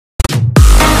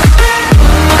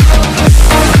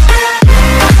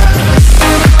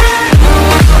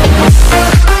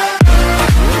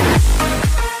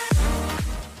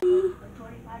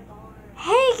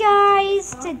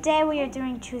today we are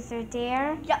doing Truth or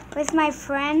Dare with my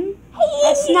friend. Hey.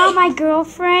 That's not my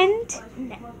girlfriend.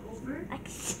 No.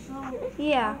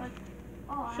 Yeah.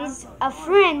 She's a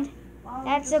friend.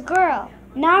 That's a girl.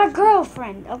 Not a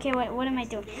girlfriend. Okay, what am I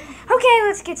doing? Okay,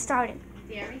 let's get started.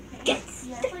 You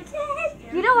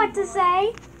know what to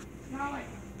say?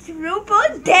 Truth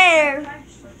or Dare.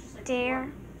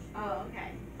 Dare. Oh, okay.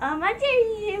 I dare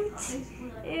you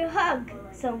to hug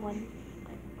someone.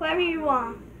 Whoever you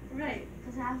want. Right.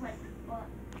 Because I have like, what?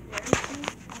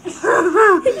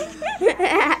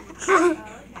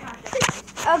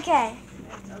 Okay.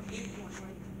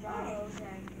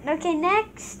 Okay,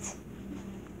 next.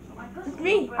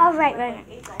 Me. Oh, right.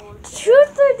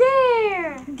 Truth or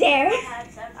Dare? Dare.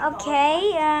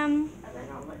 Okay,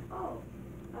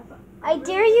 I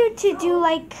dare you to do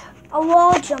like a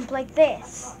wall jump like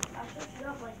this.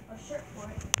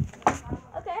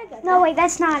 Okay, I got No, wait,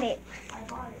 that's not it.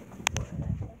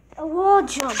 A wall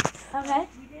jump. Okay.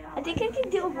 I think I can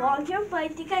do a wall jump, but I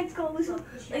think I'd go with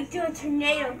like do a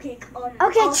tornado kick on.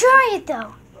 Okay, try it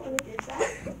though.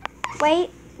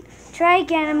 Wait, try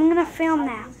again. I'm gonna film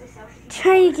now.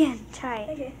 Try again. Try it.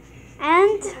 Okay.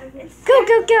 And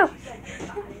go.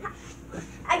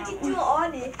 I can do it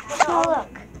on it. Oh,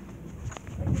 look.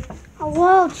 A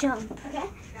wall jump. Okay.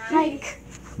 Like,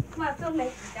 Come on, film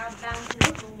it. Now bounce it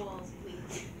off the walls,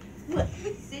 please.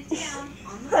 Sit down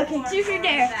on the Okay, floor. Truth or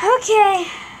Dare. okay,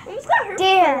 Who's got her?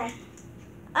 Dare.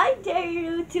 I dare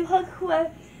you to hug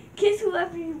whoever, kiss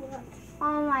whoever you want.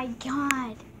 Oh my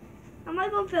God. I'm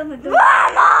not gonna film it though.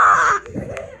 Mama!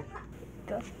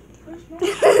 Go.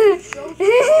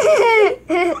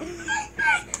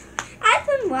 I've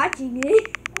been watching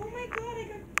it. Oh my god, I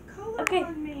got color Okay.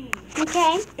 on me.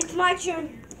 Okay, It's my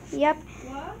turn. yep.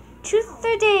 What? Truth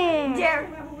or Dare? Dare.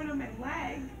 What on my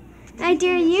leg? I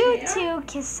dare you to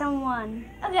kiss someone.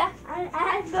 Okay. I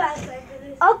had to go outside for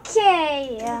this.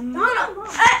 Okay. No.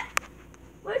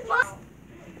 Where's mom?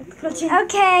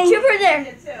 Okay. Truth or Dare.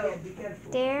 It too.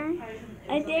 Dare?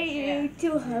 I dare you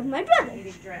to hug my brother.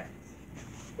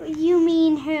 You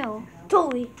mean who?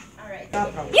 Totally. Alright.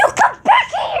 You come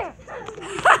back here!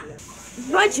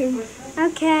 My turn.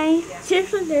 Okay.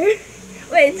 Truth or Dare.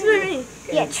 Wait, it's for me.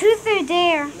 Yeah, truth or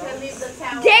dare? Leave the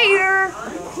towel. Dare. Of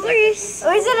course.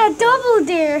 Or is it a double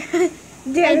dare?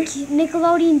 Dare. Like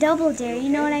Nickelodeon double dare, you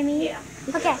know what I mean?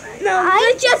 Okay. No,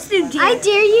 I just do dare. I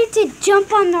dare you to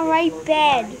jump on the right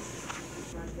bed.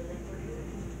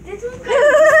 This one's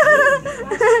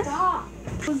Stop.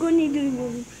 We're going to do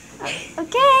this.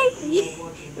 Okay.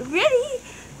 Ready?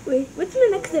 Wait, what's my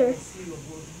next dare?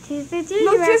 Truth or dare?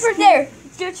 No, you're Truth or asking- Dare.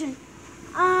 It's your turn.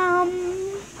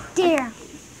 Dare.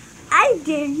 I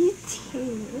dare you to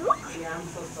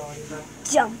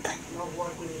jump.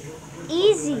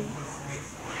 Easy.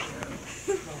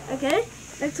 Okay?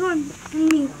 Next one for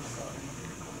me.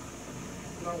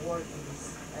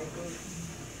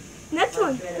 Next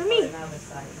one for me.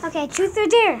 Okay, truth or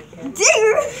dare?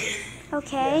 Dare.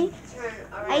 Okay.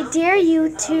 I dare you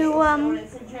to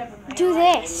do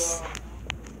this.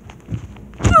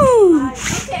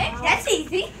 Okay, that's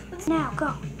easy. Now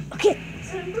go. Okay.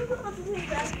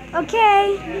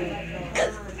 Okay.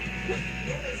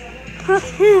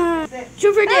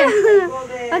 Truth or Dare.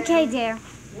 Okay, dare.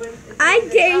 I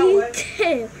dare you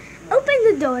to open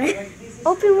the door.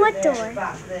 Open what door?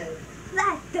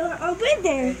 That door over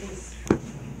there.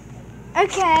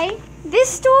 Okay.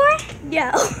 This door?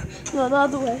 Yeah. No, the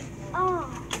other way. Oh.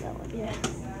 Yeah.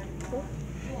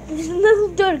 There's another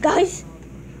door, guys.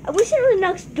 I wish there was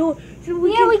next door. So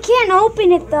we Yeah, we can't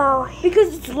open it though.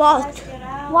 because it's locked.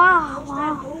 Wow.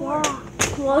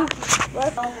 Locked.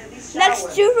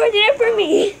 Next Truth or Dare for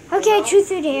me. Okay,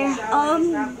 truth or dare?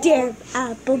 Dare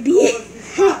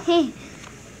Applebee.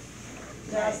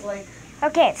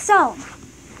 Okay, so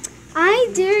I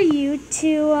dare you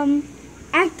to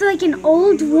act like an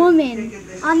old woman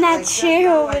on that chair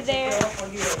over there.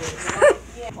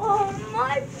 Oh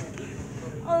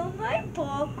my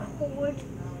ball cord.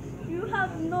 You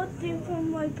have nothing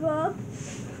from my ball.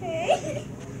 Hey.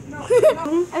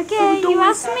 Okay, you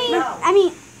asked me. I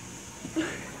mean,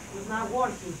 It's not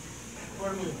working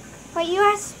for me. wait, you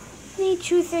asked me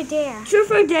truth or dare?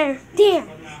 Truth or Dare. Dare.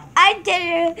 I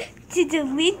dare to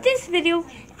delete this video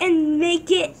and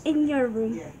make it in your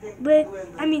room. But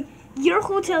I mean your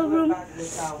hotel room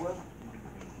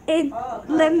and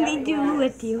let me do it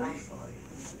with you.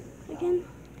 Again.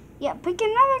 Yeah, pick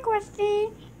another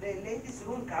question.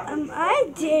 I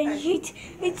dare you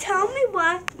to tell me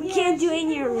why we can't do it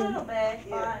in your room.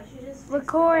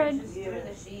 Record.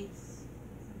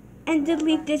 And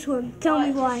delete this one. Tell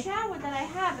me The why. shower that I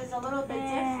have is a little bit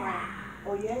different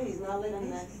Oh yeah, he's not letting than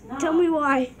this. this. No. Tell me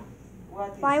why.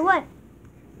 Why what?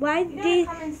 Why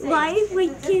we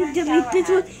can delete this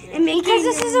one and make Because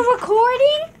this is a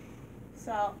recording.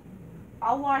 So,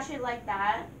 I'll wash it like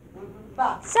that.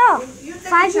 So,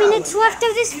 5 minutes left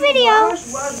of this video.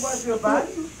 Wash your body.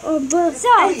 So,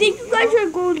 I think you guys are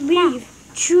going to leave.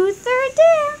 truth or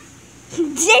dare?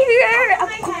 Dare!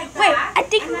 Wait, I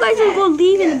think you guys are going to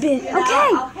leave in a bit. Okay,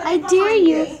 I dare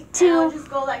you I'll to just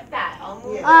go like that. I'll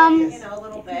move it, Um, you know, a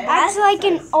little bit. act like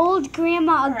an old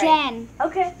grandma again,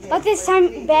 Okay. but this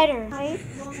time better.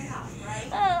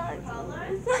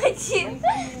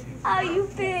 How you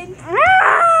been?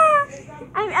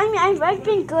 I've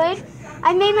been good.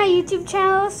 I made my YouTube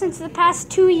channel since the past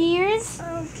 2 years.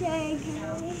 Okay,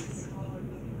 guys.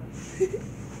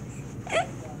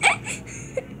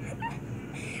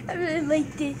 I really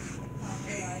like this.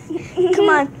 Come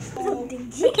on.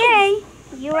 Something. Okay,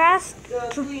 you asked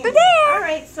truth or dare.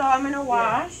 Alright, so I'm gonna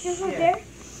wash. Truth or dare?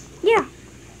 Yeah.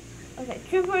 Okay,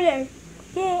 truth or dare?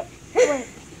 Yeah. Wait.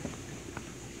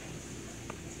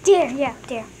 Dare, yeah,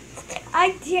 dare.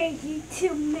 I dare you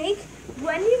to make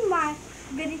one in my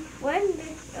video, one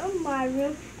in my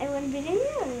room, and one video in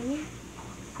your room.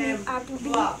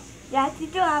 Applebee. You have to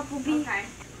do Applebee. Okay.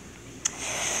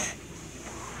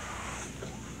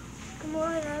 Come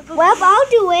on, Applebee. Well, I'll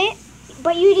do it,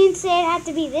 but you didn't say it had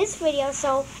to be this video,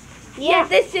 so yeah, yeah.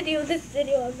 this video.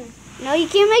 Okay. No, you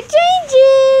can't make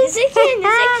changes. Yes, I can. Yes,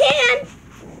 I can.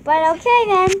 But okay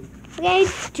then. Okay,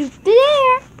 truth or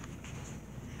dare.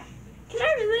 Can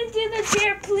I really do the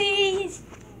dare, please?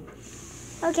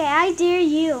 Okay, I dare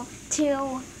you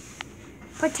to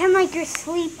pretend like you're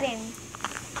sleeping.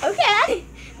 Okay.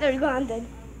 There we go. I'm done.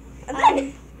 I'm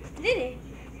done. Did it?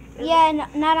 Yeah,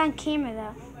 not on camera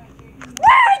though.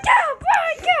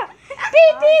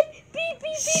 Beep, beep, beep,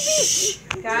 beep,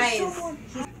 beep, beep. Guys.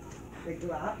 The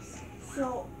gloves.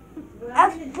 So,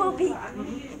 Applebee.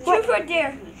 Truth or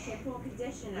dare? shampoo and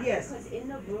conditioner. Yes. Because in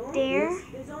the room, Dare.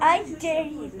 there's only I two dare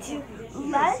shampoos you and to conditioner.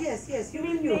 let Yes. You me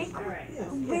can use.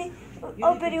 make Yes.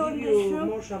 a video in this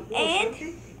room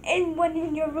and one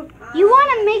in your room. You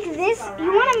wanna make this?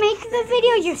 You wanna make the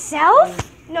video yourself?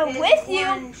 No, There's with you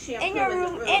one shampoo in your the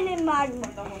room and in my room.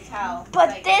 the hotel. But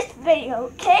Like, this video,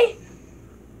 okay?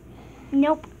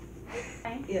 Nope.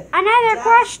 Yes. Another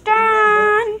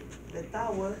question. The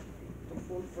towel to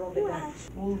pull from the bag.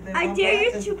 Pull the I bag dare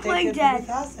you and to take play it that. with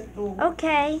us and to-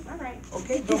 Okay. Alright.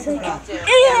 Okay, don't forget.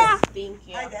 Yeah. Thank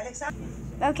you. Hi, Alexa.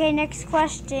 Okay, next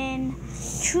question.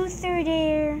 Truth or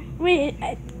dare? Wait,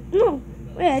 I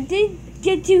did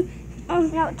get to.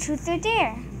 No, truth or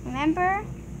dare. Remember?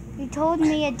 You told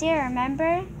me a dare,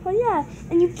 remember? Oh yeah,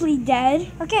 and you play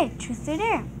dead. Okay, truth or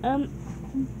dare.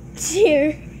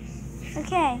 Dare.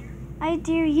 Okay, I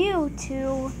dare you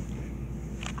to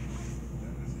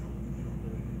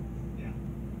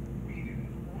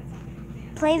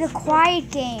play the quiet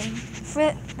game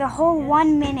for the whole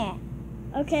 1 minute.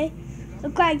 Okay.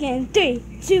 Look again. 3,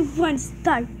 2, 1,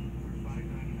 start.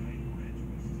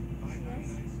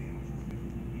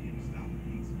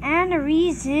 And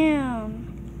resume.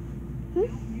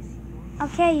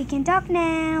 Okay, you can talk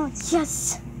now.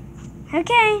 Yes.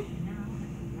 Okay.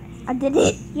 I did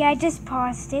it. Yeah, I just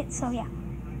paused it, so yeah.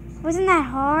 Wasn't that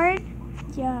hard?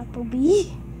 Yeah,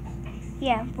 Bobby.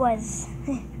 Yeah, it was.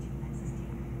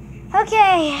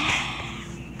 Okay.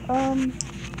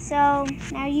 So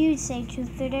now you say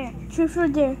truth or dare. Truth or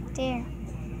dare? Dare.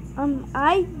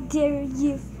 I dare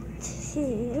you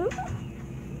to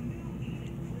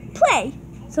play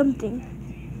something.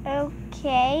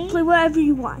 Okay. Play whatever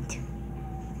you want.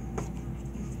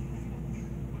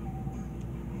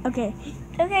 Okay.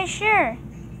 Okay, sure.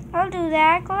 I'll do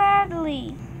that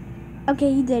gladly.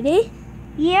 Okay, you did it?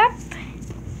 Yep.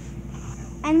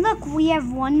 And look, we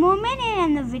have 1 more minute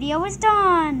and the video is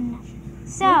done.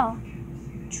 So,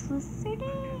 truth or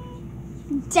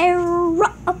dare? Dare,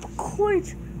 of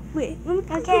course. Wait, let me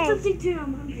put Okay. something to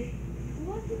I'm hungry.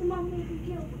 What did Mom make me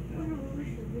kill?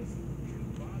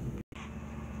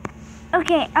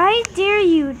 Okay, I dare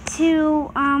you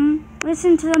to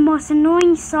listen to the most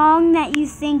annoying song that you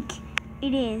think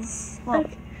it is. Well,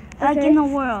 like in the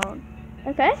world.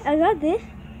 Okay, I got this.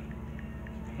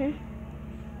 Okay.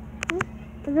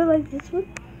 I don't like this one,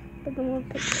 but the one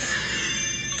pick this.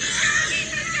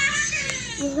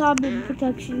 This is all big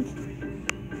protections.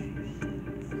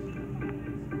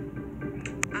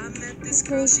 I met this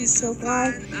girl, she's so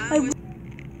fine.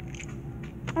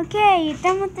 Okay, you're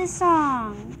done with this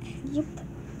song. Yep.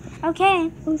 Okay,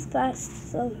 It was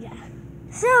fast, so yeah.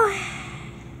 so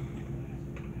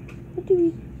What do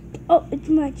we? Oh, it's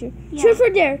my turn. Yeah. Truth or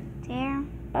dare? dare.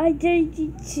 I dare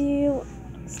you to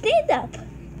stand up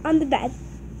on the bed.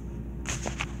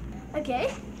 Okay.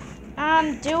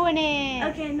 I'm doing it.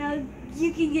 Okay, now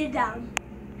you can get down.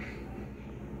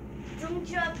 Don't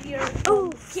drop your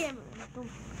camera.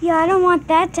 Yeah, I don't want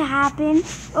that to happen.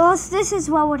 Or else this is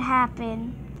what would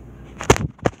happen.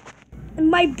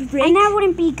 My break. And that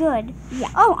wouldn't be good. Yeah.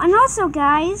 Oh, and also,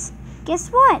 guys, guess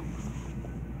what?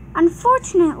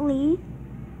 Unfortunately,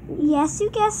 yes, you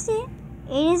guessed it.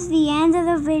 It is the end of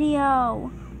the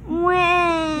video.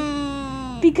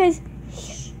 Because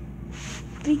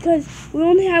we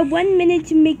only have 1 minute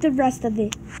to make the rest of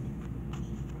it.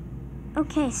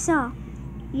 Okay, so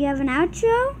you have an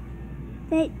outro.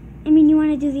 You want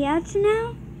to do the outro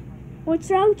now? What's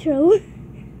the outro?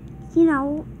 You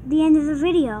know, the end of the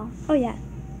video. Oh yeah.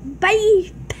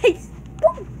 Bye. Peace.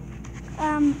 Woo.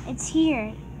 It's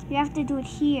here. You have to do it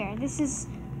here. This is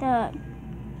the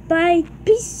Bye.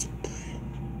 Peace.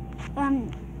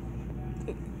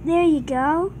 there you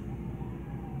go.